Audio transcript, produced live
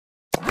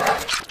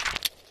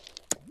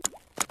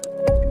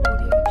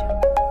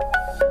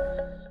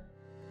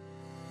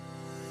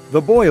The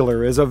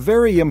boiler is a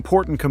very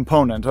important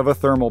component of a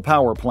thermal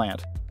power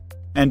plant,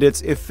 and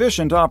its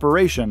efficient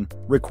operation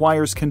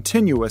requires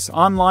continuous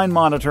online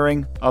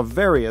monitoring of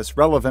various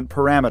relevant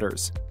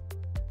parameters.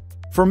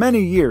 For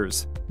many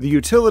years, the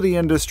utility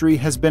industry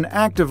has been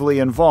actively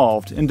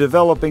involved in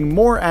developing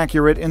more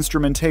accurate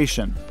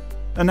instrumentation,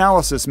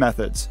 analysis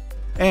methods,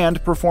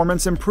 and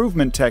performance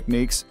improvement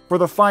techniques for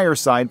the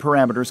fireside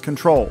parameters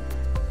control.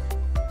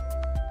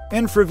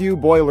 InfraView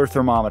Boiler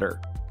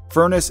Thermometer,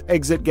 Furnace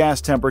Exit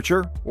Gas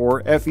Temperature,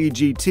 or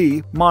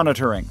FEGT,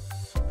 monitoring.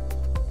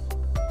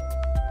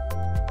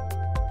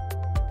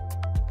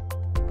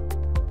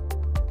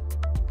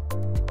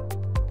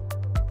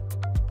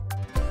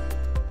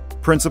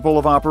 Principle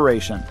of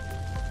operation.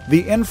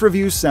 The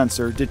InfraView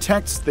sensor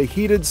detects the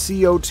heated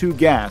CO2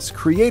 gas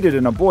created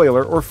in a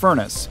boiler or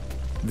furnace.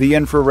 The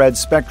infrared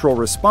spectral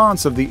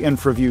response of the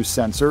InfraView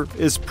sensor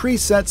is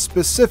preset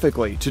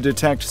specifically to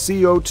detect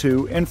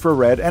CO2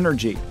 infrared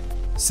energy.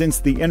 Since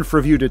the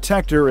InfraView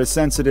detector is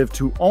sensitive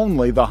to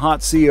only the hot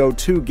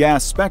CO2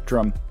 gas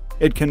spectrum,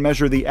 it can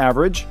measure the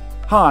average,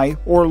 high,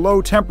 or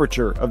low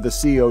temperature of the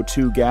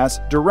CO2 gas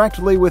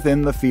directly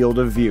within the field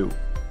of view.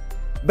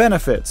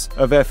 Benefits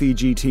of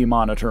FEGT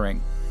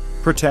monitoring: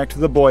 protect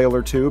the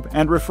boiler tube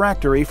and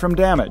refractory from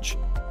damage,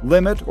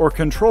 limit or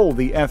control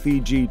the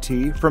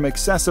FEGT from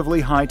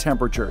excessively high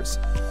temperatures,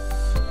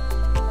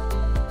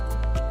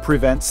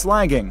 prevent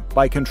slagging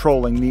by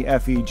controlling the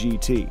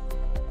FEGT.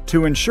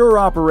 To ensure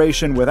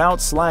operation without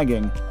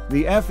slagging,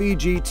 the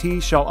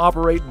FEGT shall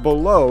operate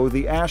below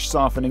the ash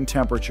softening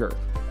temperature.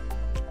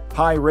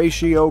 High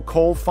ratio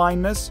coal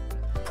fineness,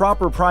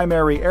 proper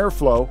primary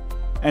airflow,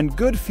 and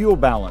good fuel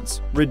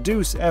balance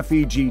reduce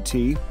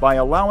FEGT by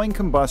allowing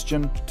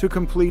combustion to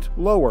complete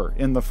lower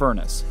in the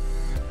furnace.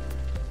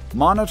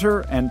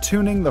 Monitor and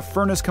tuning the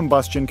furnace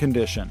combustion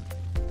condition.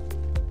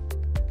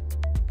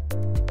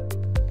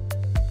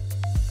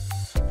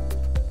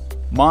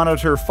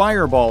 Monitor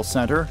fireball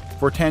center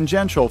for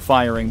tangential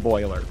firing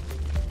boiler.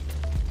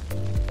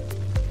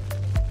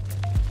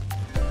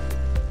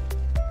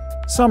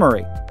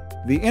 Summary.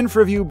 The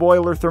InfraView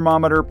Boiler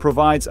Thermometer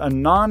provides a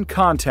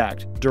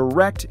non-contact,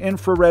 direct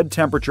infrared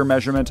temperature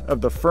measurement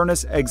of the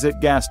furnace exit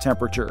gas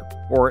temperature,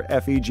 or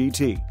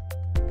FEGT.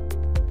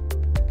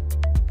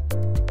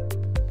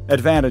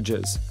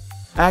 Advantages: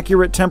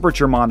 accurate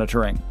temperature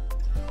monitoring,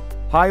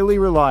 highly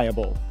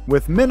reliable,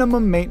 with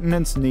minimum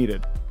maintenance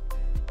needed.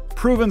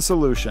 Proven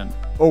solution,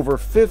 over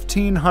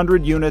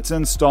 1,500 units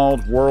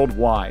installed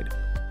worldwide.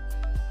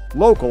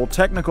 Local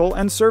technical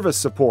and service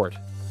support.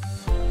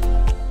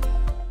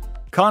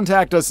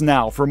 Contact us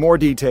now for more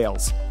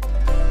details.